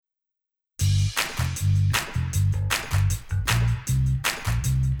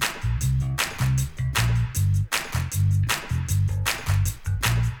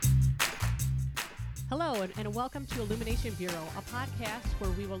and welcome to Illumination Bureau, a podcast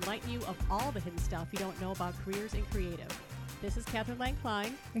where we will enlighten you of all the hidden stuff you don't know about careers in creative. This is Catherine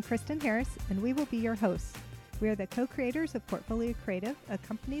Lang-Klein and Kristen Harris, and we will be your hosts. We are the co-creators of Portfolio Creative, a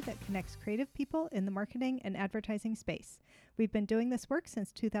company that connects creative people in the marketing and advertising space. We've been doing this work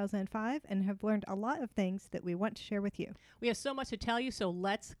since 2005 and have learned a lot of things that we want to share with you. We have so much to tell you, so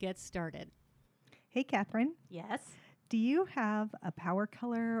let's get started. Hey, Catherine. Yes? Do you have a power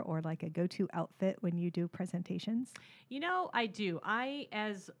color or like a go-to outfit when you do presentations? You know, I do. I,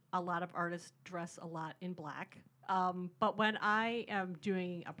 as a lot of artists, dress a lot in black. But when I am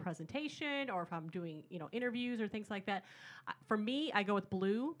doing a presentation or if I'm doing, interviews or things like that, for me, I go with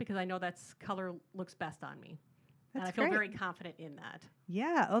blue because I know that's color looks best on me. That's and I feel great. very confident in that.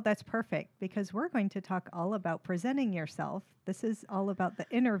 Yeah. Oh, that's perfect because we're going to talk all about presenting yourself. This is all about the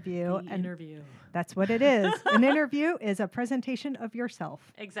interview. Interview. That's what it is. An interview is a presentation of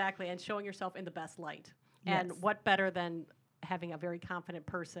yourself. Exactly. And showing yourself in the best light. Yes. And what better than having a very confident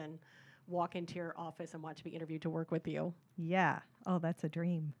person walk into your office and want to be interviewed to work with you. Yeah. Oh, that's a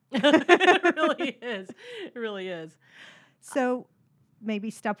dream. It really is. It really is. So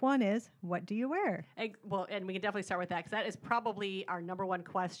maybe step one is, what do you wear? Well, and we can definitely start with that because that is probably our number one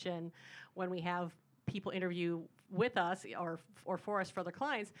question when we have people interview with us or for us for other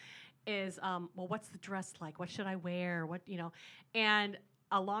clients is, well, what's the dress like? What should I wear? And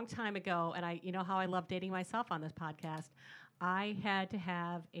a long time ago, and you know how I love dating myself on this podcast, I had to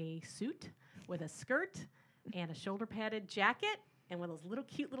have a suit with a skirt and a shoulder padded jacket and one of those little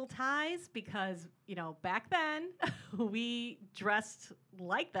cute little ties because, back then we dressed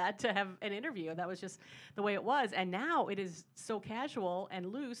like that to have an interview. That was just the way it was. And now it is so casual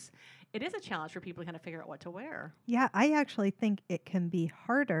and loose. It is a challenge for people to kind of figure out what to wear. Yeah, I actually think it can be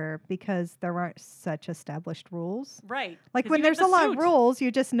harder because there aren't such established rules. Right. Like when there's a lot of rules,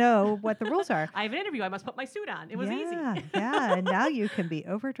 you just know what the rules are. I have an interview. I must put my suit on. It was easy. Yeah, and now you can be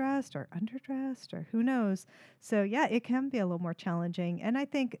overdressed or underdressed or who knows. So, yeah, it can be a little more challenging. And I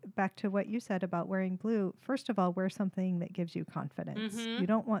think back to what you said about wearing blue, first of all, wear something that gives you confidence. Mm-hmm. You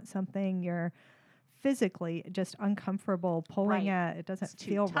don't want something you're physically just uncomfortable pulling at. It doesn't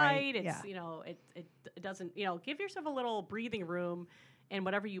feel too tight. right. It's it doesn't, give yourself a little breathing room in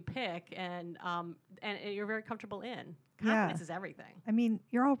whatever you pick and you're very comfortable in. Confidence is everything. I mean,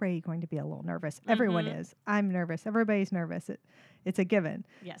 you're already going to be a little nervous. Mm-hmm. Everyone is. I'm nervous. Everybody's nervous. It's a given.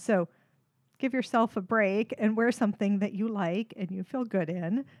 Yes. So give yourself a break and wear something that you like and you feel good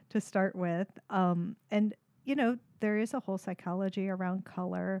in to start with. And there is a whole psychology around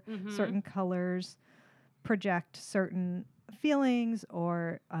color. Mm-hmm. Certain colors project certain feelings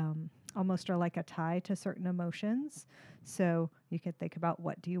or almost are like a tie to certain emotions. So you could think about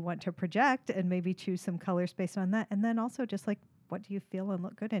what do you want to project and maybe choose some colors based on that. And then also just like, what do you feel and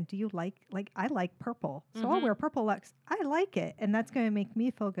look good in? Do you like I like purple. So I'll wear purple Lux. I like it. And that's going to make me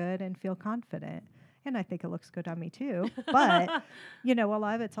feel good and feel confident. And I think it looks good on me too. But, a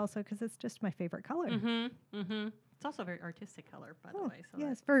lot of it's also because it's just my favorite color. Mm-hmm. Mm-hmm. It's also a very artistic color, by the way. So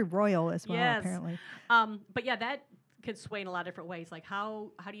yeah, it's very royal as well, apparently. But yeah, that could sway in a lot of different ways. Like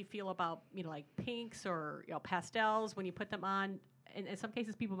how do you feel about, like pinks or, pastels when you put them on? And in some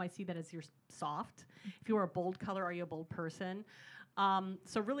cases, people might see that as you're soft. If you wear a bold color, are you a bold person?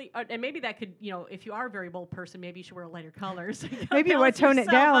 So really, and maybe that could, if you are a very bold person, maybe you should wear lighter colors. Maybe you would tone it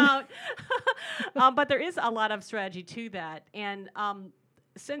down. But there is a lot of strategy to that. And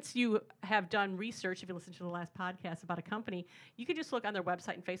since you have done research, if you listen to the last podcast about a company, you can just look on their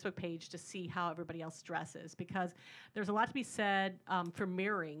website and Facebook page to see how everybody else dresses because there's a lot to be said for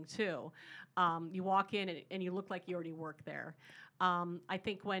mirroring too. You walk in and you look like you already work there. I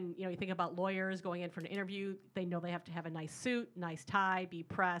think when you think about lawyers going in for an interview, they know they have to have a nice suit, nice tie, be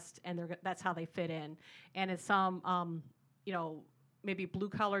pressed, and that's how they fit in. And in some, maybe blue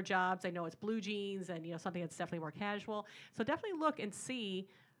collar jobs, I know it's blue jeans and something that's definitely more casual. So definitely look and see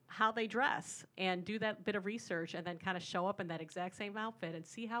how they dress and do that bit of research and then kind of show up in that exact same outfit and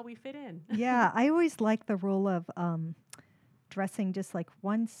see how we fit in. Yeah, I always like the rule of dressing just like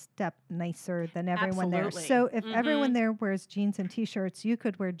one step nicer than everyone there. So if everyone there wears jeans and t-shirts, you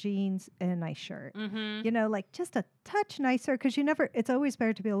could wear jeans and a nice shirt. Mm-hmm. Like just a touch nicer because it's always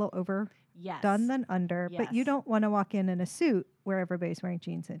better to be a little overdone than under. Yes. But you don't want to walk in a suit where everybody's wearing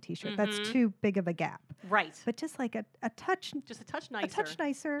jeans and a t-shirt. That's too big of a gap. Right. But just like a touch. Just a touch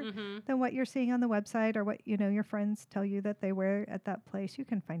nicer. Than what you're seeing on the website or what, your friends tell you that they wear at that place. You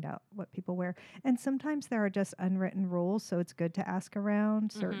can find out what people wear. And sometimes there are just unwritten rules, so it's good to ask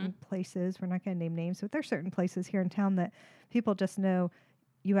around certain places. We're not going to name names, but there's certain places here in town that people just know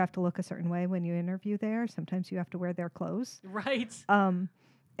you have to look a certain way when you interview there. Sometimes you have to wear their clothes. Right.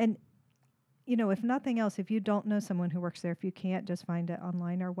 And if nothing else, if you don't know someone who works there, if you can't just find it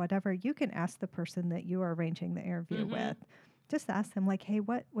online or whatever, you can ask the person that you are arranging the interview with. Just ask them, like, hey,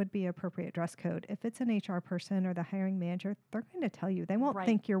 what would be appropriate dress code? If it's an HR person or the hiring manager, they're going to tell you. They won't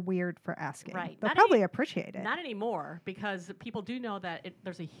think you're weird for asking. Right. They'll probably appreciate it. Not anymore, because people do know that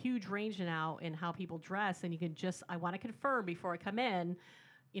there's a huge range now in how people dress, and you can just, I want to confirm before I come in,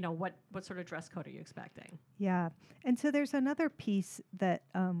 what sort of dress code are you expecting? Yeah. And so there's another piece that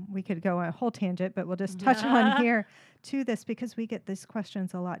we could go on a whole tangent, but we'll just touch on here to this, because we get these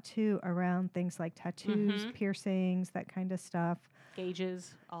questions a lot too around things like tattoos, piercings, that kind of stuff.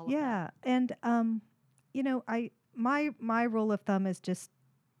 Gauges, all of that. Yeah. And, my rule of thumb is just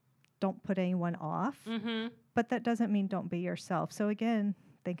don't put anyone off, but that doesn't mean don't be yourself. So again,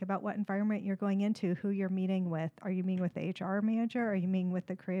 think about what environment you're going into, who you're meeting with. Are you meeting with the HR manager? Or are you meeting with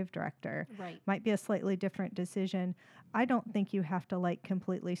the creative director? Right. Might be a slightly different decision. I don't think you have to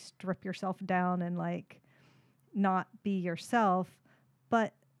completely strip yourself down and not be yourself,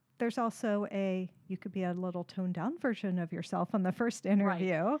 but there's also you could be a little toned down version of yourself on the first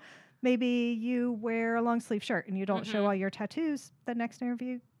interview. Right. Maybe you wear a long sleeve shirt and you don't show all your tattoos. The next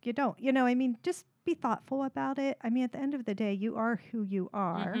interview, you don't. Just be thoughtful about it. At the end of the day, you are who you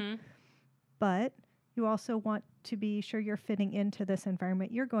are, but you also want to be sure you're fitting into this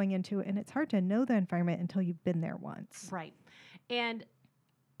environment you're going into, and it's hard to know the environment until you've been there once. Right. And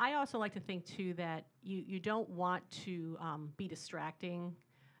I also like to think, too, that you don't want to be distracting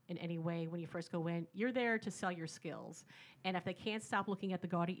in any way when you first go in. You're there to sell your skills. And if they can't stop looking at the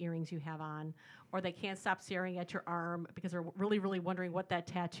gaudy earrings you have on, or they can't stop staring at your arm because they're really, really wondering what that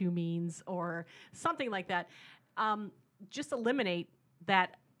tattoo means or something like that, just eliminate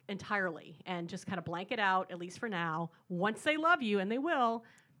that entirely and just kind of blank it out, at least for now. Once they love you, and they will,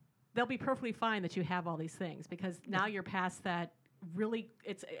 they'll be perfectly fine that you have all these things, because now you're past that. Really,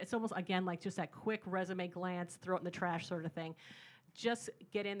 it's almost, again, like just that quick resume glance, throw it in the trash sort of thing. Just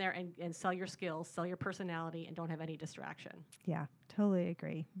get in there and sell your skills, sell your personality, and don't have any distraction. Yeah, totally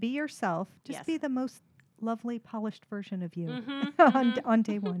agree. Be yourself. Just be the most lovely, polished version of you on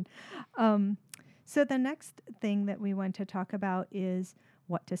day one. So the next thing that we want to talk about is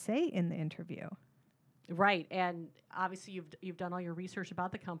what to say in the interview. Right, and obviously you've done all your research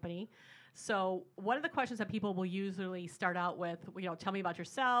about the company. So one of the questions that people will usually start out with, tell me about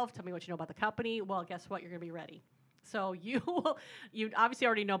yourself, tell me what you know about the company. Well, guess what? You're going to be ready. So you obviously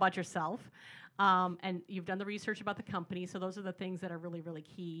already know about yourself, and you've done the research about the company. So those are the things that are really, really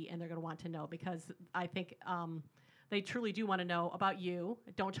key, and they're going to want to know, because I think they truly do want to know about you.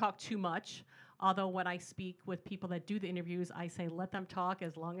 Don't talk too much. Although when I speak with people that do the interviews, I say let them talk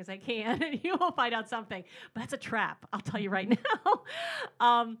as long as they can, and you will find out something. But that's a trap, I'll tell you right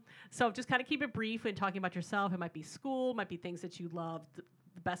now. So just kind of keep it brief when talking about yourself. It might be school, might be things that you love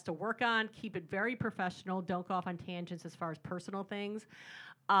the best to work on. Keep it very professional. Don't go off on tangents as far as personal things.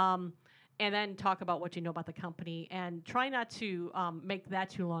 And then talk about what you know about the company. And try not to make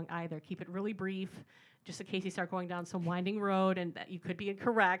that too long either. Keep it really brief, just in case you start going down some winding road and that you could be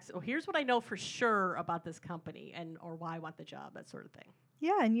incorrect. So here's what I know for sure about this company, or why I want the job, that sort of thing.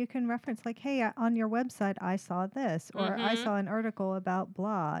 Yeah, and you can reference hey, on your website, I saw this, or I saw an article about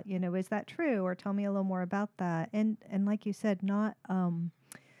blah. Is that true? Or tell me a little more about that. And like you said, not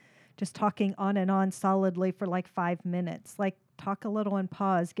just talking on and on solidly for 5 minutes. Talk a little and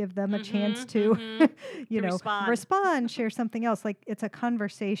pause. Give them a chance to, respond, share something else. It's a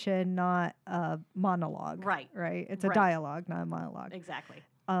conversation, not a monologue. Right. Right. It's a dialogue, not a monologue. Exactly.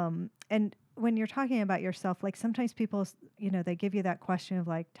 And when you're talking about yourself, sometimes people, they give you that question of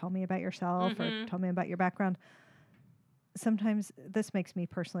tell me about yourself or tell me about your background. Sometimes this makes me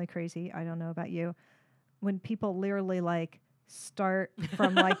personally crazy. I don't know about you. When people literally start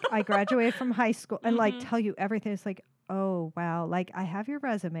from I graduated from high school and tell you everything. It's oh, wow. I have your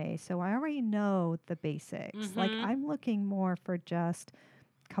resume, so I already know the basics. I'm looking more for just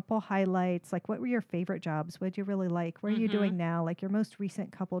a couple highlights. What were your favorite jobs? What did you really like? What are you doing now? Your most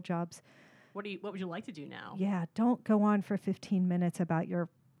recent couple jobs. What would you like to do now? Yeah, don't go on for 15 minutes about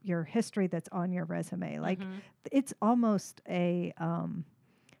your history that's on your resume. It's almost a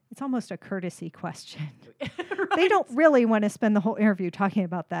courtesy question. Right. They don't really want to spend the whole interview talking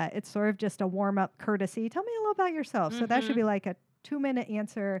about that. It's sort of just a warm-up courtesy. Tell me a little about yourself. So that should be a 2-minute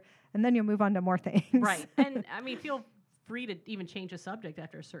answer, and then you'll move on to more things. Right. And feel free to even change the subject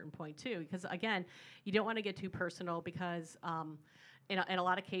after a certain point too, because again, you don't want to get too personal, because in a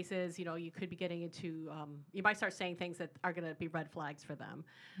lot of cases, you could be getting into, you might start saying things that are going to be red flags for them.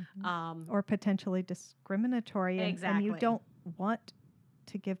 Or potentially discriminatory. Exactly. And you don't want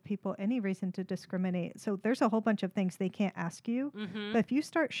to give people any reason to discriminate. So there's a whole bunch of things they can't ask you. But if you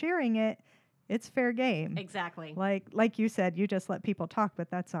start sharing it, it's fair game. Exactly. Like you said, you just let people talk,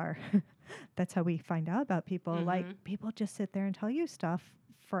 but that's our that's how we find out about people. Like people just sit there and tell you stuff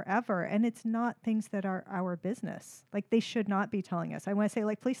forever, and it's not things that are our business. Like they should not be telling us. I want to say,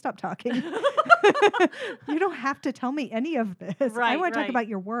 like, please stop talking. You don't have to tell me any of this. I want to talk about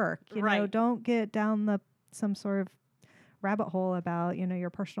your work. You know, don't get down some sort of rabbit hole about, you know, your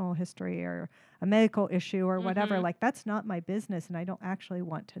personal history or a medical issue or whatever. Like that's not my business, and I don't actually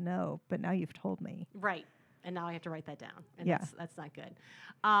want to know. But now you've told me. Right. And now I have to write that down. And that's not good.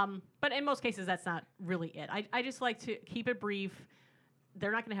 But in most cases, that's not really it. I just like to keep it brief.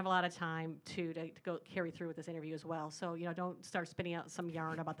 They're not going to have a lot of time to go carry through with this interview as well. So, you know, don't start spinning out some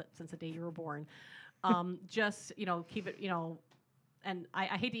yarn about since the day you were born. Just, you know, keep it, you know, and I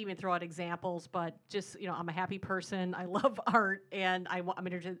hate to even throw out examples, but just, you know, I'm a happy person. I love art, and I'm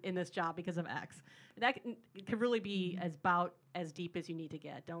interested in this job because of X. That can really be about as deep as you need to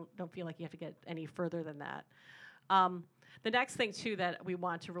get. Don't feel like you have to get any further than that. The next thing, too, that we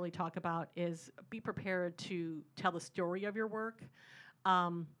want to really talk about is be prepared to tell the story of your work.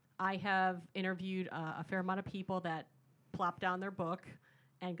 I have interviewed a fair amount of people that plop down their book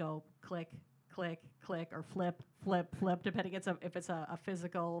and go click, click, click, or flip, flip, flip, depending if it's a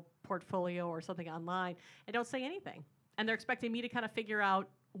physical portfolio or something online, and don't say anything. And they're expecting me to kind of figure out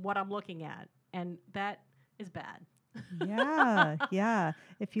what I'm looking at, and that is bad. Yeah.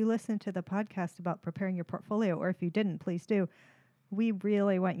 If you listen to the podcast about preparing your portfolio, or if you didn't, please do. We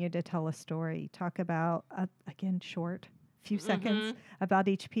really want you to tell a story. Talk about, again, short, few seconds about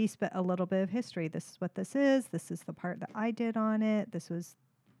each piece, but a little bit of history. This is what this is. This is the part that I did on it. This was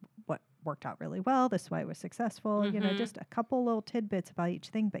what worked out really well. This is why it was successful. You know, just a couple little tidbits about each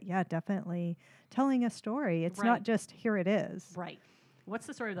thing. But yeah, definitely telling a story. It's not just here it is. Right. What's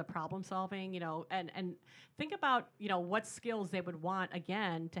the sort of the problem solving, you know, and think about, you know, what skills they would want,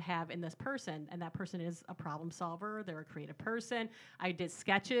 again, to have in this person. And that person is a problem solver. They're a creative person. I did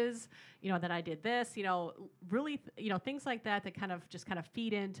sketches, you know, then I did this, you know, really, you know, things like that kind of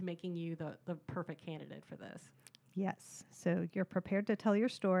feed into making you the perfect candidate for this. Yes. So you're prepared to tell your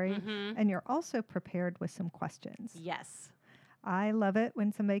story, and you're also prepared with some questions. Yes. I love it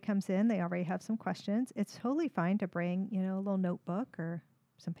when somebody comes in, they already have some questions. It's totally fine to bring, you know, a little notebook or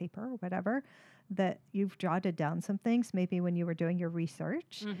some paper or whatever that you've jotted down some things. Maybe when you were doing your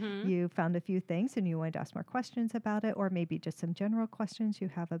research, you found a few things and you wanted to ask more questions about it, or maybe just some general questions you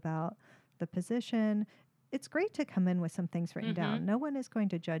have about the position. It's great to come in with some things written down. No one is going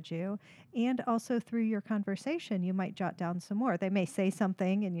to judge you. And also through your conversation, you might jot down some more. They may say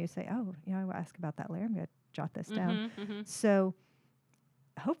something and you say, oh, you know, I will ask about that later. I'm going to jot this down. So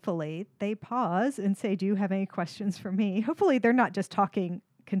hopefully they pause and say, do you have any questions for me? Hopefully they're not just talking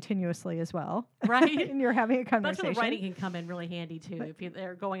continuously as well. Right. And you're having a conversation. That's where the writing can come in really handy too. But if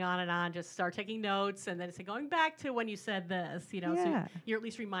they're going on, just start taking notes and then say, going back to when you said this, you know, so you're at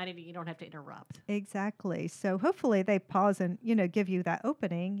least reminded that you don't have to interrupt. Exactly. So hopefully they pause and, you know, give you that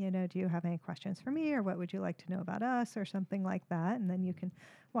opening, you know, do you have any questions for me, or what would you like to know about us, or something like that? And then you can,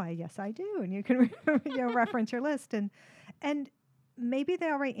 why, yes, I do. And you can you know, reference your list. And maybe they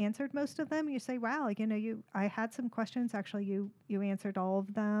already answered most of them. You say, wow, you know, I had some questions. Actually, you answered all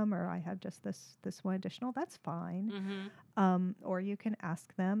of them, or I have just this one additional. That's fine. Or you can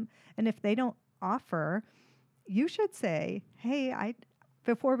ask them. And if they don't offer, you should say, hey,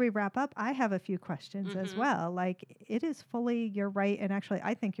 before we wrap up, I have a few questions as well. Like, it is fully your right, and actually,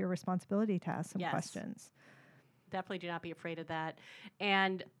 I think your responsibility to ask some questions. Definitely do not be afraid of that.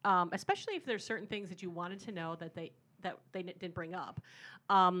 And especially if there's certain things that you wanted to know that they didn't bring up.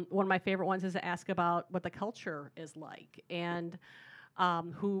 One of my favorite ones is to ask about what the culture is like, and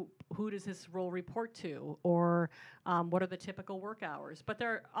who does this role report to, or what are the typical work hours. But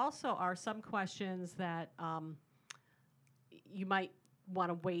there also are some questions that you might want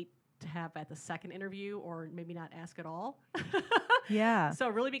to wait to have at the second interview, or maybe not ask at all. Yeah. So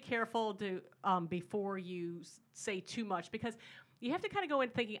really be careful to before you say too much, because you have to kind of go in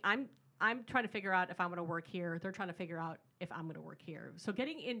thinking, I'm trying to figure out if I'm going to work here. They're trying to figure out if I'm going to work here. So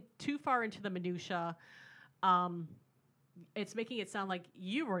getting in too far into the minutia, it's making it sound like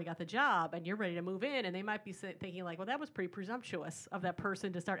you've already got the job and you're ready to move in, and they might be thinking like, well, that was pretty presumptuous of that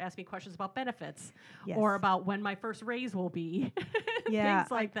person to start asking questions about benefits or about when my first raise will be,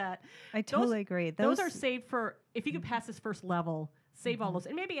 things like that. I totally agree. Those are saved for, if you can pass this first level, save all those.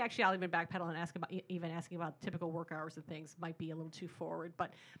 And maybe actually I'll even backpedal and asking about typical work hours and things might be a little too forward.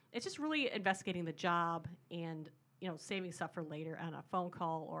 But it's just really investigating the job and, you know, saving stuff for later on a phone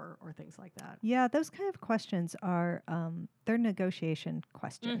call or things like that. Yeah, those kind of questions are, they're negotiation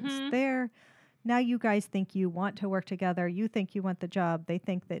questions. They're now you guys think you want to work together. You think you want the job. They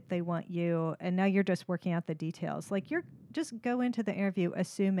think that they want you. And now you're just working out the details. Like you're just go into the interview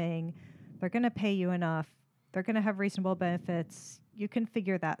assuming they're going to pay you enough. They're going to have reasonable benefits. You can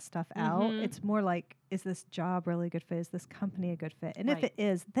figure that stuff out. It's more like, is this job really a good fit? Is this company a good fit? And if it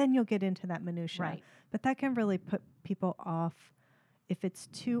is, then you'll get into that minutia. Right. But that can really put people off if it's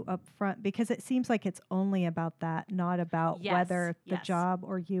too upfront, because it seems like it's only about that, not about whether the job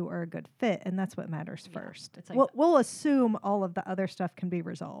or you are a good fit. And that's what matters first. It's like We'll assume all of the other stuff can be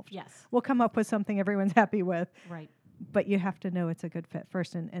resolved. Yes. We'll come up with something everyone's happy with. Right. But you have to know it's a good fit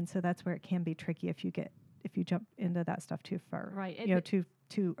first. And so that's where it can be tricky if you jump into that stuff too far. Right.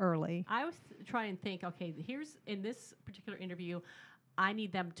 Too early. I was trying and think, okay, here's in this particular interview, I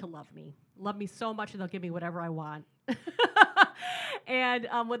need them to love me so much that they'll give me whatever I want. And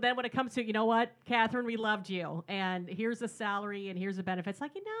then when it comes to, you know what, Catherine, we loved you, and here's the salary and here's the benefits,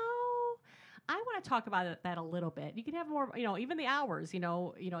 like, I want to talk about that a little bit. You can have more, even the hours,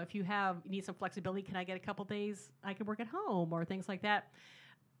 if you need some flexibility, can I get a couple days I can work at home or things like that?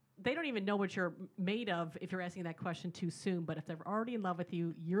 They don't even know what you're made of if you're asking that question too soon. But if they're already in love with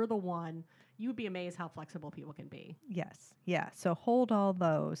you, you're the one. You'd be amazed how flexible people can be. Yes. Yeah. So hold all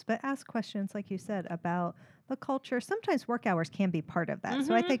those, but ask questions, like you said, about the culture. Sometimes work hours can be part of that.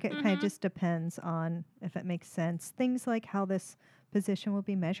 So I think it kind of just depends on if it makes sense. Things like how this position will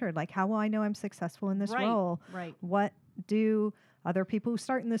be measured. Like, how will I know I'm successful in this role? Right. What do other people who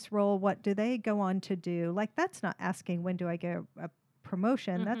start in this role, what do they go on to do? Like, that's not asking, when do I get a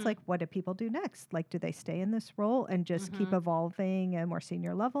promotion? That's like, what do people do next? Like, do they stay in this role and just keep evolving at a more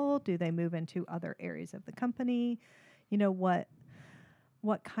senior level? Do they move into other areas of the company? What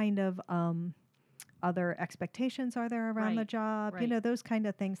kind of other expectations are there around the job? Right. Those kind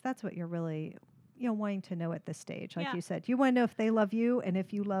of things. That's what you're really wanting to know at this stage. Like you said, you want to know if they love you and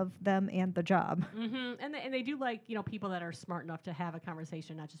if you love them and the job. And they do like, people that are smart enough to have a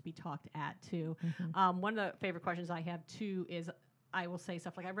conversation, not just be talked at too. One of the favorite questions I have too is, I will say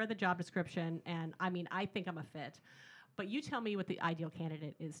stuff like, I read the job description and I think I'm a fit, but you tell me what the ideal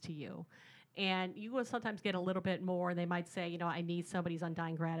candidate is to you. And you will sometimes get a little bit more. They might say, I need somebody's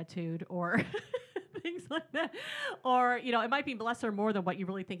undying gratitude or things like that. Or, it might be less or more than what you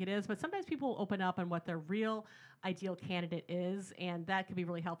really think it is. But sometimes people open up on what their real ideal candidate is. And that could be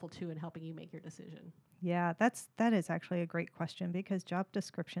really helpful, too, in helping you make your decision. Yeah, that is actually a great question, because job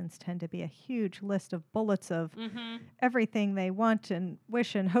descriptions tend to be a huge list of bullets of everything they want and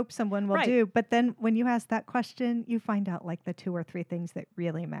wish and hope someone will do. But then when you ask that question, you find out like the 2 or 3 things that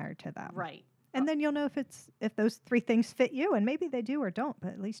really matter to them. Right. And then you'll know if those 3 things fit you, and maybe they do or don't, but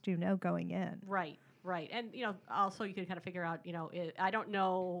at least going in. Right. And, also you can kind of figure out, I don't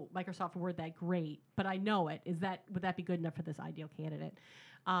know Microsoft Word that great, but I know it. Would that be good enough for this ideal candidate?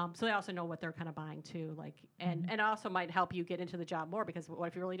 So they also know what they're kind of buying too, and also might help you get into the job more, because what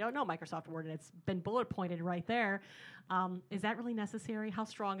if you really don't know Microsoft Word and it's been bullet pointed right there? Is that really necessary? How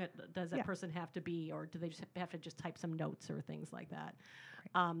strong does that person have to be, or do they just have to just type some notes or things like that?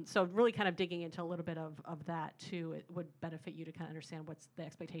 So really kind of digging into a little bit of that too, it would benefit you to kind of understand what the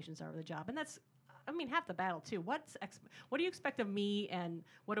expectations are of the job. And that's, half the battle too. What do you expect of me, and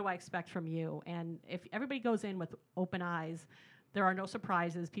what do I expect from you? And if everybody goes in with open eyes, there are no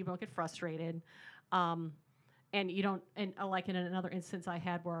surprises. People don't get frustrated. And you don't, and like in another instance I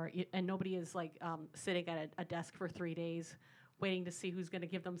had where, and nobody is like sitting at a desk for 3 days waiting to see who's going to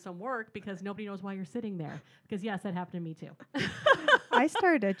give them some work, because nobody knows why you're sitting there. Because yes, that happened to me too. I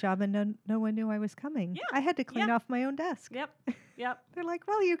started a job and no one knew I was coming. Yeah. I had to clean off my own desk. Yep. They're like,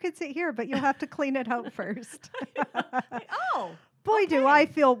 well, you could sit here, but you'll have to clean it out first. Oh. Boy, do I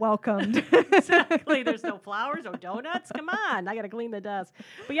feel welcomed. Exactly. There's no flowers, no donuts. Come on. I got to clean the desk.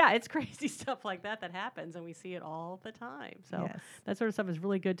 But yeah, it's crazy stuff like that happens, and we see it all the time. So that sort of stuff is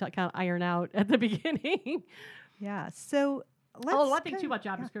really good to kind of iron out at the beginning. Yeah. So one thing too about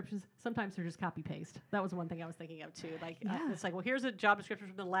job descriptions, sometimes they're just copy paste. That was one thing I was thinking of too. Like it's like, well, here's a job description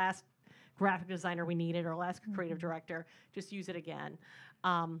from the last graphic designer we needed, or last creative director. Just use it again.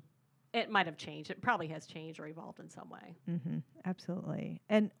 It might have changed. It probably has changed or evolved in some way. Absolutely.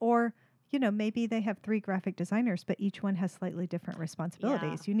 Or maybe they have 3 graphic designers, but each one has slightly different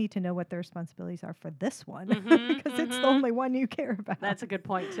responsibilities. You need to know what their responsibilities are for this one, because it's the only one you care about. That's a good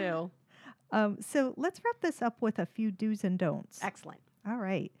point too. So let's wrap this up with a few do's and don'ts. Excellent. All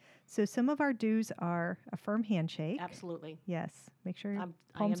right. So some of our do's are a firm handshake. Absolutely. Yes. Make sure your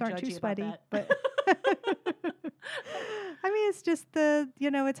palms aren't too sweaty. But it's just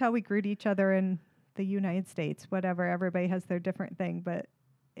it's how we greet each other in the United States. Whatever. Everybody has their different thing, but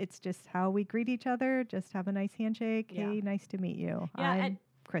it's just how we greet each other. Just have a nice handshake. Yeah. Hey, nice to meet you. Yeah, I'm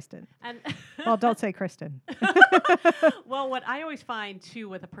Kristen. And Well, don't say Kristen. well, what I always find too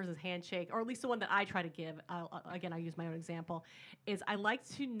with a person's handshake, or at least the one that I try to give, I use my own example, is I like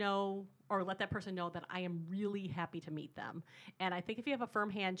to know or let that person know that I am really happy to meet them. And I think if you have a firm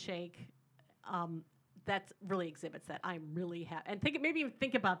handshake, that really exhibits that I'm really happy. And maybe even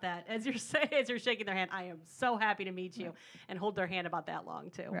think about that as you're shaking their hand. I am so happy to meet you, and hold their hand about that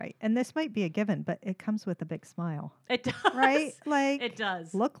long too. Right. And this might be a given, but it comes with a big smile. It does. Right? Like it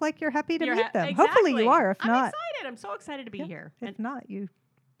does. look like you're happy to You're meet them. exactly. Hopefully you are. If I'm not, excited. I'm so excited to be here. if And not, you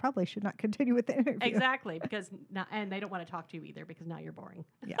probably should not continue with the interview. exactly, because and they don't want to talk to you either because now you're boring.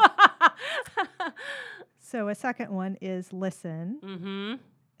 Yeah. So a second one is listen. Mm-hmm.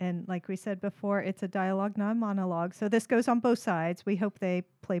 And like we said before, it's a dialogue, not a monologue. So this goes on both sides. We hope they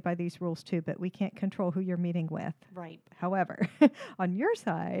play by these rules too, but we can't control who you're meeting with. Right. However, on your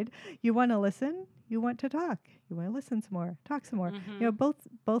side, you want to listen, you want to talk. You want to listen some more, talk some more. Mm-hmm. You know,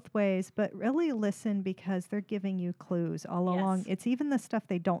 both ways, but really listen because they're giving you clues all along. Yes. It's even the stuff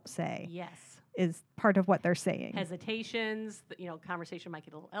they don't say Yes. is part of what they're saying. Hesitations, conversation might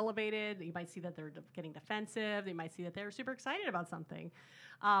get a little elevated. You might see that they're getting defensive. You might see that they're super excited about something.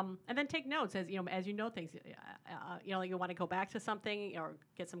 And then take notes as you know things. Like you want to go back to something or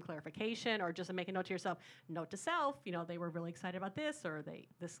get some clarification, or just make a note to yourself. Note to self. They were really excited about this, or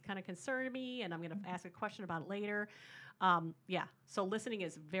this kind of concerned me, and I'm going to ask a question about it later. So listening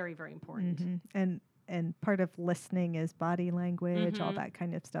is very, very important. Mm-hmm. And part of listening is body language, all Mm-hmm. that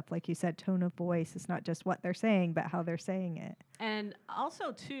kind of stuff. Like you said, tone of voice. It's not just what they're saying, but how they're saying it. And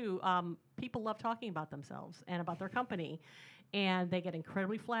also, too, people love talking about themselves and about their company, and they get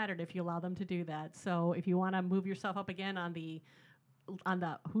incredibly flattered if you allow them to do that. So if you want to move yourself up again on the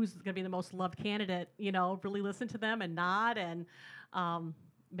who's going to be the most loved candidate, really listen to them and nod and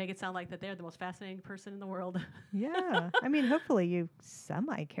make it sound like that they're the most fascinating person in the world. Yeah. I mean, hopefully you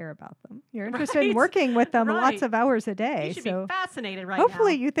semi-care about them. You're interested in Right. working with them Right. lots of hours a day. You should So be fascinated right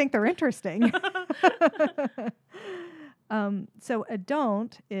hopefully now. you think they're interesting. So a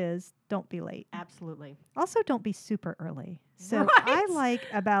don't is don't be late. Absolutely. Also, don't be super early. So I Right. like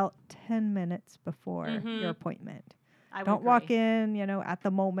about 10 minutes before Mhm. your appointment. I would Don't walk agree. in, at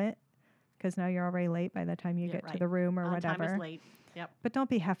the moment, because now you're already late by the time you Yeah, get to right. the room or On whatever. time is late. Yep. But don't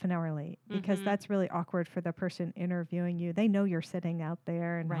be half an hour late because Mhm. that's really awkward for the person interviewing you. They know you're sitting out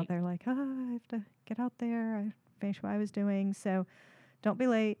there and now Right. they're like, oh, I have to get out there. I finished what I was doing. So don't be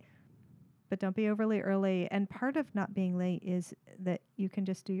late, but don't be overly early. And part of not being late is that you can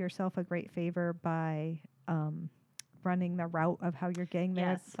just do yourself a great favor by running the route of how you're getting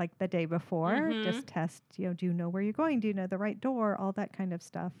there Yes. like the day before. Mhm. Just test, do you know where you're going? Do you know the right door? All that kind of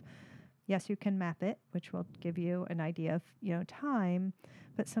stuff. Yes, you can map it, which will give you an idea of, time,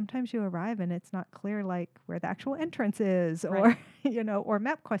 but sometimes you arrive and it's not clear like where the actual entrance is Right. or, or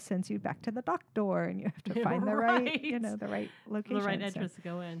MapQuest sends you back to the dock door and you have to find the right, Right. the right location. The right So- entrance to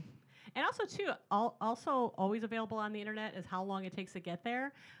go in. And also, too, also always available on the internet is how long it takes to get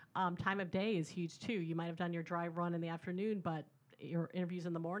there. Time of day is huge, too. You might have done your dry run in the afternoon, but your interview's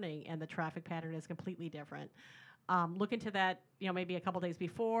in the morning, and the traffic pattern is completely different. Look into that, maybe a couple days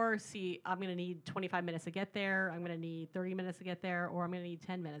before. See, I'm going to need 25 minutes to get there. I'm going to need 30 minutes to get there, or I'm going to need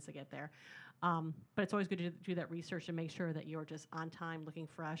 10 minutes to get there. But it's always good to do that research and make sure that you're just on time, looking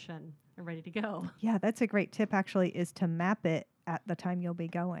fresh, and ready to go. Yeah, that's a great tip actually, is to map it at the time you'll be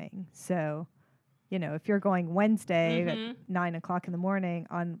going. So, if you're going Wednesday Mhm. at 9:00 in the morning,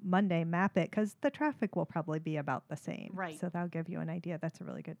 on Monday, map it because the traffic will probably be about the same. Right. So that'll give you an idea. That's a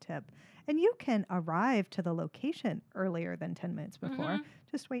really good tip. And you can arrive to the location earlier than 10 minutes before. Mhm.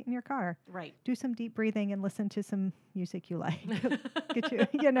 Just wait in your car. Right. Do some deep breathing and listen to some music you like. Get you,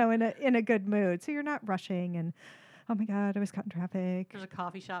 in a good mood. So you're not rushing and, oh my God, I was caught in traffic. There's a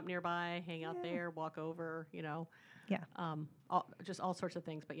coffee shop nearby. Hang out Yeah. there. Walk over. Yeah. Just all sorts of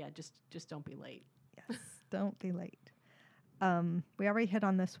things. But yeah, just don't be late. Yes, don't be late. We already hit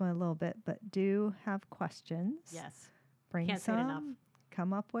on this one a little bit, but do have questions. Yes. Bring Can't say it enough. some.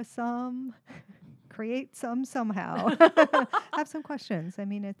 Come up with some. Create some somehow. Have some questions. I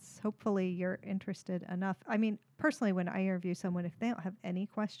mean, it's hopefully you're interested enough. I mean, personally, when I interview someone, if they don't have any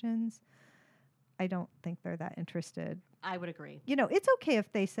questions, I don't think they're that interested. I would agree. It's okay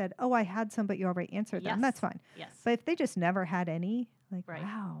if they said, "Oh, I had some, but you already answered them." Yes. That's fine. Yes. But if they just never had any, like, Right.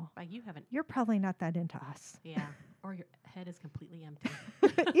 wow, You haven't. you're probably not that into us. Yeah. Or your head is completely empty.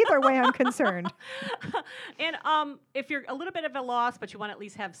 Either way, I'm concerned. And if you're a little bit of a loss, but you want to at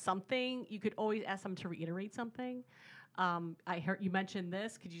least have something, you could always ask them to reiterate something. I heard you mentioned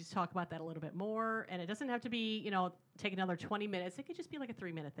this. Could you just talk about that a little bit more? And it doesn't have to be, take another 20 minutes. It could just be like a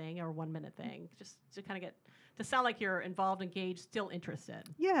 3-minute thing or a 1-minute thing, just to kind of get to sound like you're involved, engaged, still interested.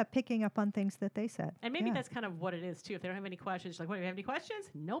 Yeah, picking up on things that they said. And maybe Yeah. that's kind of what it is too. If they don't have any questions, like, what, do you have any questions?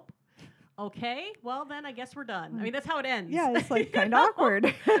 Nope. Okay, well then I guess we're done. I mean, that's how it ends. Yeah, it's like kind of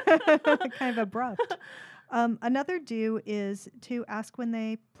awkward, kind of abrupt. Another do is to ask when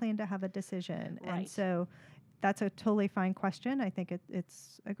they plan to have a decision. Right. And so that's a totally fine question. I think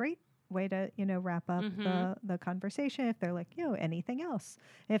it's a great way to, wrap up the conversation. If they're like, anything else?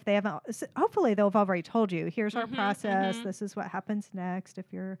 If they haven't, hopefully they'll have already told you, here's our process. This is what happens next.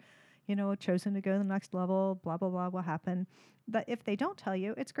 If you're, chosen to go to the next level, blah, blah, blah will happen. But if they don't tell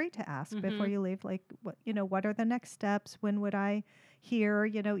you, it's great to ask before you leave, like, what are the next steps? When would I hear,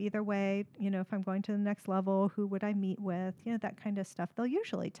 either way, if I'm going to the next level, who would I meet with? That kind of stuff. They'll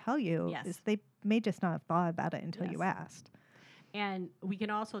usually tell you. Yes. They may just not have thought about it until you asked. And we can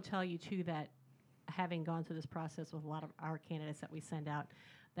also tell you, too, that having gone through this process with a lot of our candidates that we send out,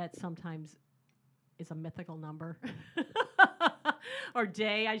 that sometimes is a mythical number or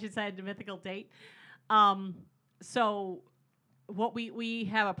day, I should say, a mythical date. So what we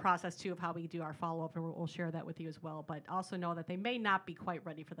have a process, too, of how we do our follow-up, and we'll share that with you as well. But also know that they may not be quite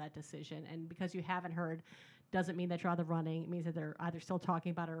ready for that decision. And because you haven't heard doesn't mean that you're out of the running. It means that they're either still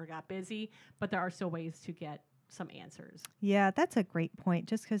talking about it or got busy. But there are still ways to get some answers. Yeah, that's a great point.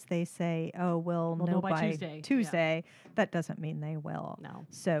 Just because they say, oh, we'll know by Tuesday, that doesn't mean they will. No.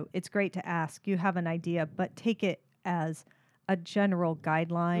 So it's great to ask. You have an idea, but take it as a general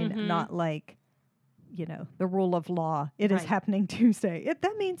guideline, not like, the rule of law. It is happening Tuesday.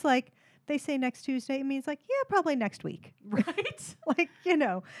 That means like they say next Tuesday, it means like, yeah, probably next week. Right. Like,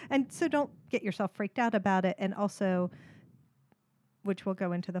 and so don't get yourself freaked out about it. And also, which we'll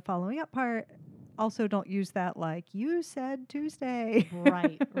go into the following up part, also don't use that like you said Tuesday.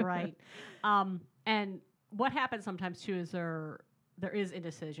 Right. And what happens sometimes too is there is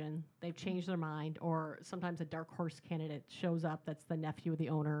indecision. They've changed their mind, or sometimes a dark horse candidate shows up that's the nephew of the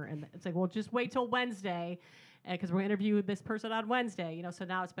owner, and it's like, well, just wait till Wednesday, because we're going to interview this person on Wednesday. So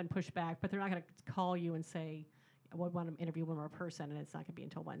now it's been pushed back, but they're not going to call you and say, we want to interview one more person, and it's not going to be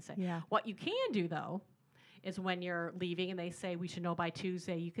until Wednesday. Yeah. What you can do, though, is when you're leaving and they say we should know by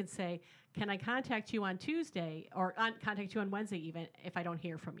Tuesday, you can say, can I contact you on Tuesday or contact you on Wednesday even if I don't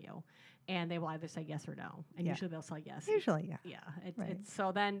hear from you? And they will either say yes or no. And usually they'll say yes. Usually, yeah. Yeah. It's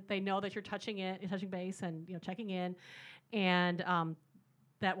so then they know that you're touching base and checking in, and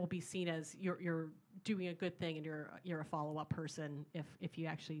that will be seen as you're doing a good thing, and you're a follow-up person if you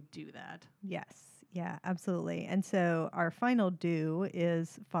actually do that. Yes. Yeah, absolutely. And so our final do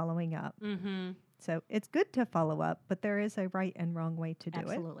is following up. Mm-hmm. So it's good to follow up, but there is a right and wrong way to do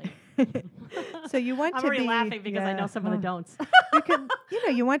Absolutely. it. So you want I'm to already be laughing because I know some of the don'ts. You can,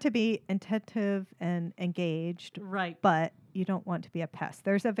 you want to be attentive and engaged, Right. but you don't want to be a pest.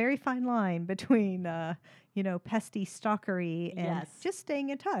 There's a very fine line between, pesty stalkery and just staying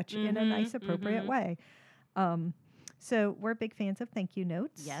in touch in a nice, appropriate way. So we're big fans of thank you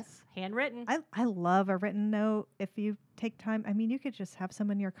notes. Yes, handwritten. I love a written note. If you take time, I mean, you could just have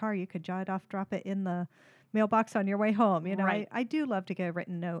some in your car. You could jot it off, drop it in the mailbox on your way home. Right. I do love to get a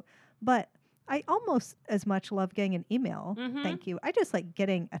written note, but I almost as much love getting an email. Thank you. I just like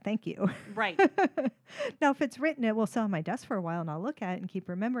getting a thank you. Right. Now, if it's written, it will sit on my desk for a while and I'll look at it and keep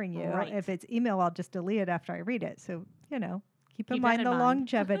remembering you. Right. If it's email, I'll just delete it after I read it. So, keep in mind the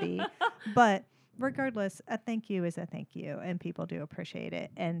longevity. But regardless, a thank you is a thank you, and people do appreciate it.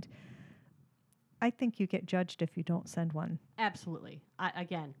 And I think you get judged if you don't send one. Absolutely.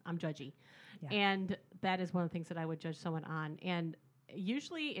 I'm judgy. Yeah. And that is one of the things that I would judge someone on. And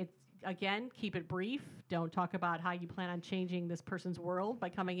usually it's, again, keep it brief. Don't talk about how you plan on changing this person's world by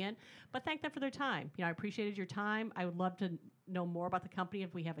coming in, but thank them for their time. I appreciated your time. I would love to know more about the company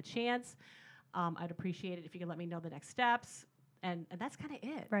if we have a chance. I'd appreciate it if you could let me know the next steps. And that's kind of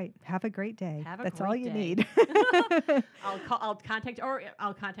it. Right. Have a great day. Have a That's great all you day. need. I'll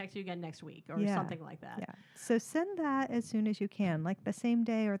contact you again next week or something like that. Yeah. So send that as soon as you can, like the same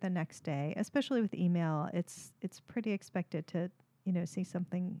day or the next day. Especially with email, it's pretty expected to see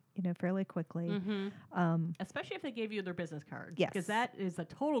something fairly quickly. Especially if they gave you their business cards. Yes. Because that is a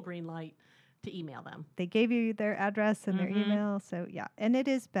total green light to email them. They gave you their address and their email, so yeah. And it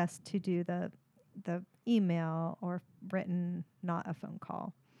is best to do the email or written, not a phone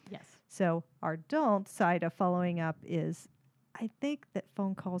call. Yes. So our don't side of following up is, I think that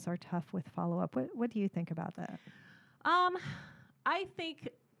phone calls are tough with follow-up. What do you think about that? I think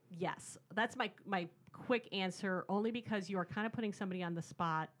yes. That's my quick answer, only because you are kind of putting somebody on the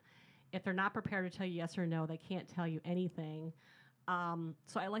spot if they're not prepared to tell you yes or no, they can't tell you anything.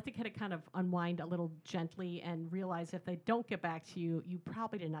 So I like to kind of unwind a little gently and realize if they don't get back to you, you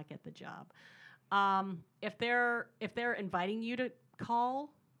probably did not get the job. If they're inviting you to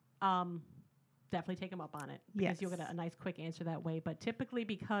call, definitely take them up on it because you'll get a nice quick answer that way. But typically,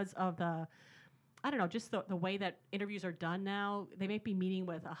 because of just the way that interviews are done now, they may be meeting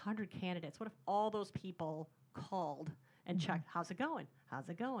with 100 candidates. What if all those people called and checked, how's it going? How's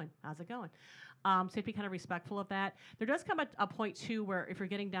it going? How's it going? So you have to be kind of respectful of that. There does come a point, too, where if you're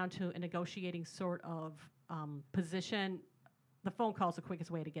getting down to a negotiating sort of position, the phone call is the quickest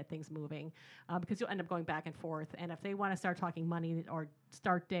way to get things moving because you'll end up going back and forth. And if they want to start talking money or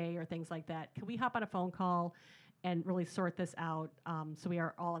start day or things like that, can we hop on a phone call and really sort this out so we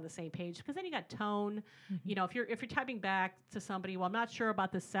are all on the same page? Because then you got tone. You know, if you're typing back to somebody, well, I'm not sure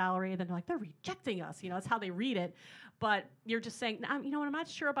about the salary, and then they're like, they're rejecting us. You know, that's how they read it. But you're just saying, you know what, I'm not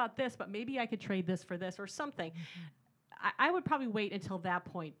sure about this, but maybe I could trade this for this or something. I would probably wait until that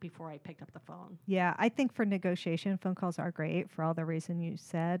point before I picked up the phone. Yeah, I think for negotiation, phone calls are great for all the reason you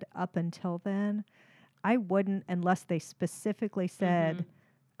said. Up until then, I wouldn't unless they specifically said,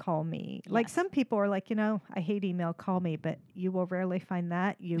 call me. Like some people are like, you know, I hate email, call me, but you will rarely find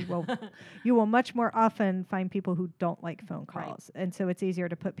that. You will much more often find people who don't like phone calls. Right. And so it's easier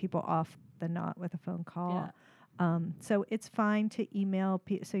to put people off than not with a phone call. Yeah. So it's fine to email.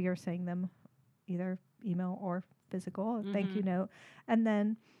 So you're saying them either email or physical thank you note. And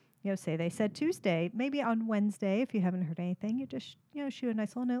then, you know, say they said Tuesday, maybe on Wednesday, if you haven't heard anything, you just, you know, shoot a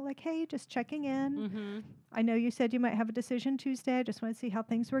nice little note like, hey, just checking in. I know you said you might have a decision Tuesday. I just want to see how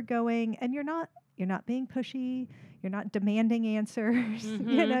things were going. And you're not being pushy. You're not demanding answers.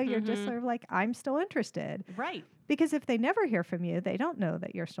 You know, you're just sort of like, I'm still interested. Right. Because if they never hear from you, they don't know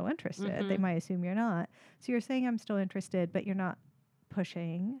that you're still interested. They might assume you're not. So you're saying I'm still interested, but you're not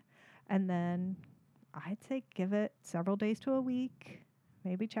pushing. And then I'd say give it several days to a week,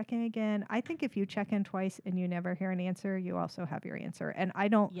 maybe check in again. I think if you check in twice and you never hear an answer, you also have your answer. And I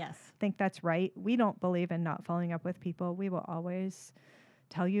don't think that's right. We don't believe in not following up with people. We will always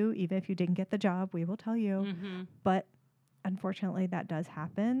tell you, even if you didn't get the job, we will tell you. But unfortunately, that does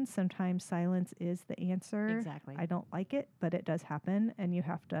happen. Sometimes silence is the answer. Exactly. I don't like it, but it does happen. And you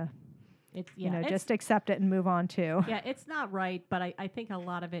have to, it's just accept it and move on too. Yeah, it's not right. But I think a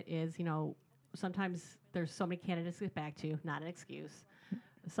lot of it is, you know, sometimes there's so many candidates to get back to, not an excuse.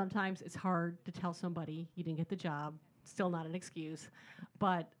 Sometimes it's hard to tell somebody you didn't get the job, still not an excuse.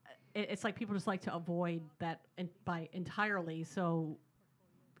 But it's like people just like to avoid that by entirely. So,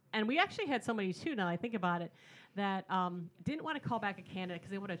 and we actually had somebody too, now I think about it, that didn't want to call back a candidate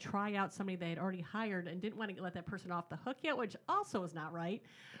because they want to try out somebody they had already hired and didn't want to let that person off the hook yet, which also is not right.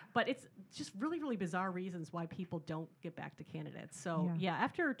 But it's just really, really bizarre reasons why people don't get back to candidates. So,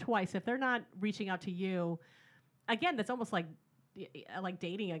 after twice, if they're not reaching out to you, again, that's almost like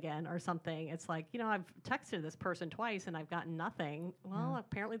dating again or something. It's like, you know, I've texted this person twice and I've gotten nothing. Well,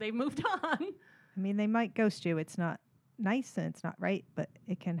 apparently they've moved on. I mean, they might ghost you. It's not nice and it's not right, but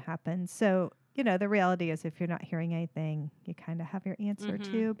it can happen. So, you know, the reality is if you're not hearing anything, you kind of have your answer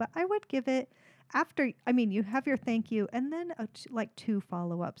too. But I would give it you have your thank you and then like 2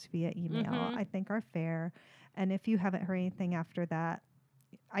 follow-ups via email, I think are fair. And if you haven't heard anything after that,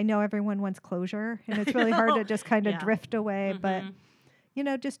 I know everyone wants closure and it's really hard to just kind of drift away, but you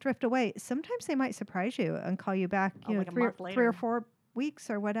know, just drift away. Sometimes they might surprise you and call you back, you know, like 3 or 4 weeks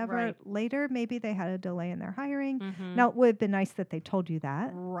or whatever right. later. Maybe they had a delay in their hiring. Now, it would have been nice that they told you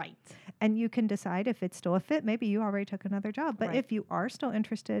that. Right. And you can decide if it's still a fit. Maybe you already took another job. But if you are still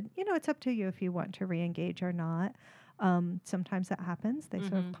interested, you know, it's up to you if you want to re-engage or not. Sometimes that happens. They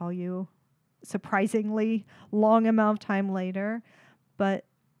sort of call you surprisingly long amount of time later. But,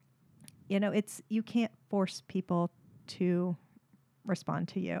 you know, you can't force people to respond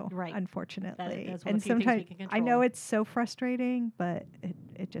to you, unfortunately. That's and sometimes I know it's so frustrating, but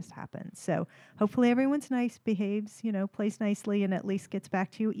it just happens. So hopefully everyone's nice, behaves, you know, plays nicely, and at least gets back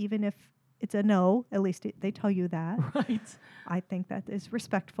to you, even if it's a no. At least they tell you that. Right. I think that is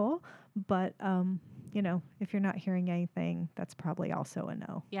respectful, but you know, if you're not hearing anything, that's probably also a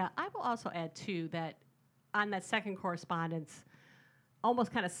no. Yeah, I will also add too that on that second correspondence,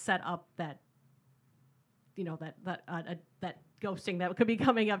 almost kind of set up that, you know, that ghosting that could be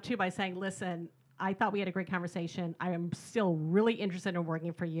coming up too by saying, listen, I thought we had a great conversation. I am still really interested in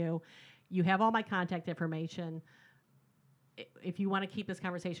working for you. You have all my contact information. If you want to keep this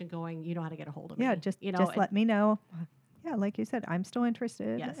conversation going, you know how to get a hold of me. Yeah, just let me know. Yeah, like you said, I'm still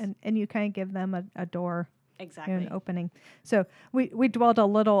interested. Yes. And you kind of give them a door Exactly. an opening. So we dwelled a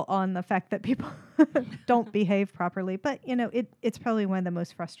little on the fact that people don't behave properly, but it's probably one of the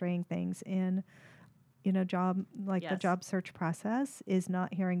most frustrating things in job, like the Yes. job search process, is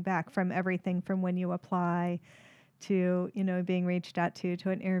not hearing back from everything from when you apply to being reached out to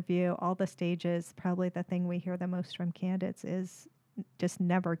an interview. All the stages, probably the thing we hear the most from candidates is just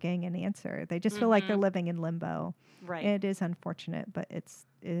never getting an answer. They just feel like they're living in limbo. Right. It is unfortunate, but it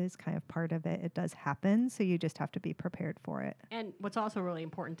is kind of part of it. It does happen, so you just have to be prepared for it. And what's also really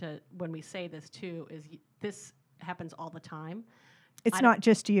important to when we say this too is this happens all the time. It's not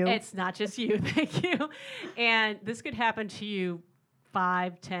just you. It's not just you. Thank you. And this could happen to you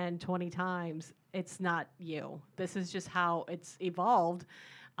 5, 10, 20 times. It's not you. This is just how it's evolved.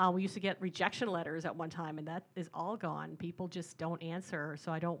 We used to get rejection letters at one time, and that is all gone. People just don't answer.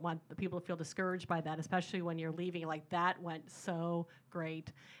 So I don't want the people to feel discouraged by that, especially when you're leaving. Like, that went so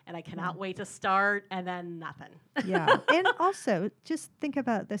great, and I cannot wait to start, and then nothing. Yeah. And also, just think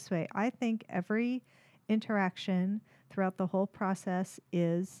about it this way. I think every interaction throughout the whole process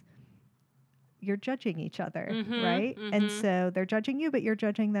is you're judging each other, right? And so they're judging you, but you're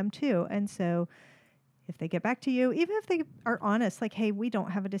judging them too. And so if they get back to you, even if they are honest, like, hey, we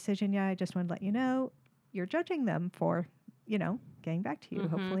don't have a decision yet, I just want to let you know, you're judging them for, getting back to you,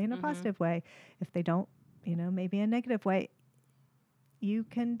 hopefully in a positive way. If they don't, maybe in a negative way, you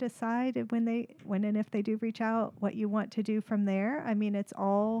can decide when and if they do reach out, what you want to do from there. I mean, it's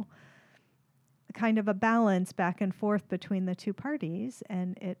all kind of a balance back and forth between the two parties,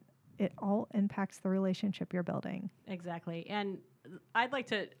 and it all impacts the relationship you're building. Exactly. And I'd like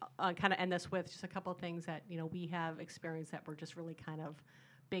to kind of end this with just a couple of things that, we have experienced that were just really kind of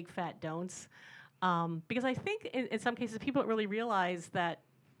big fat don'ts. Because I think in some cases people don't really realize that,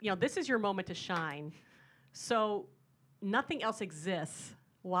 this is your moment to shine. So nothing else exists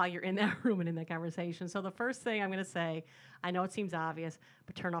while you're in that room and in that conversation. So the first thing I'm going to say, I know it seems obvious,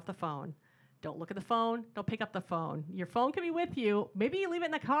 but turn off the phone. Don't look at the phone. Don't pick up the phone. Your phone can be with you. Maybe you leave it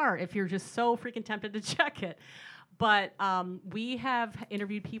in the car if you're just so freaking tempted to check it. But we have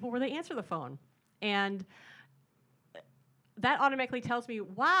interviewed people where they answer the phone. And that automatically tells me,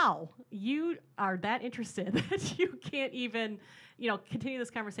 wow, you are that interested that you can't even, continue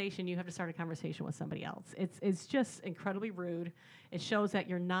this conversation. You have to start a conversation with somebody else. It's just incredibly rude. It shows that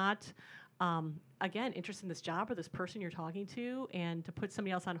you're not, again, interested in this job or this person you're talking to. And to put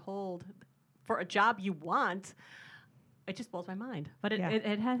somebody else on hold for a job you want, it just blows my mind. But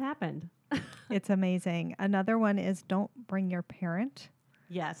it has happened. It's amazing. Another one is don't bring your parent.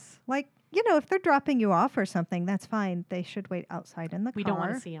 Yes. Like, if they're dropping you off or something, that's fine. They should wait outside in the car. We don't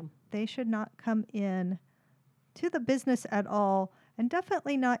want to see them. They should not come in to the business at all, and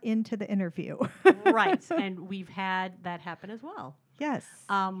definitely not into the interview. Right. And we've had that happen as well. Yes.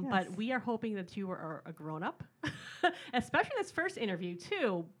 But we are hoping that you are a grown-up, especially this first interview,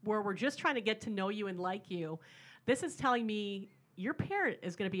 too, where we're just trying to get to know you and like you. This is telling me your parent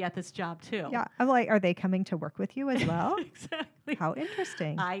is going to be at this job, too. Yeah. I'm like, are they coming to work with you as well? Exactly. How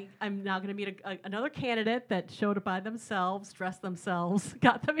interesting. I'm now going to meet another candidate that showed up by themselves, dressed themselves,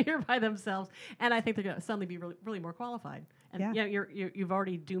 got them here by themselves, and I think they're going to suddenly be really, really more qualified. And you've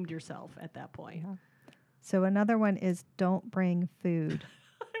already doomed yourself at that point. Yeah. So another one is don't bring food.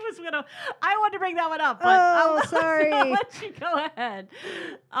 I wanted to bring that one up, but sorry. I'll let you go ahead.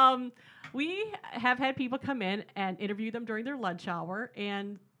 We have had people come in and interview them during their lunch hour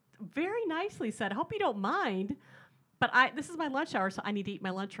and very nicely said, I hope you don't mind, but this is my lunch hour, so I need to eat my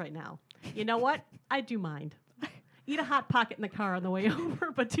lunch right now. You know what? I do mind. Eat a Hot Pocket in the car on the way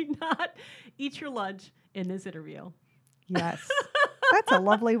over, but do not eat your lunch in this interview. Yes. That's a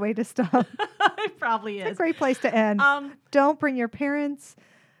lovely way to stop. It probably is. It's a great place to end. Don't bring your parents,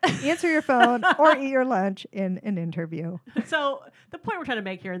 answer your phone, or eat your lunch in an interview. So the point we're trying to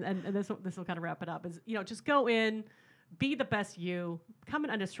make here, and this will kind of wrap it up, is just go in, be the best you, come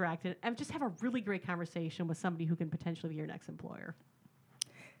in undistracted, and just have a really great conversation with somebody who can potentially be your next employer.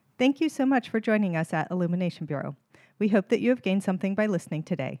 Thank you so much for joining us at Illumination Bureau. We hope that you have gained something by listening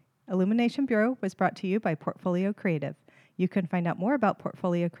today. Illumination Bureau was brought to you by Portfolio Creative. You can find out more about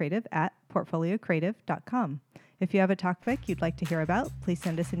Portfolio Creative at portfoliocreative.com. If you have a topic you'd like to hear about, please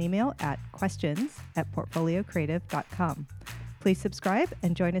send us an email at questions@portfoliocreative.com. Please subscribe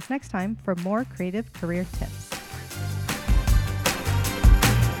and join us next time for more creative career tips.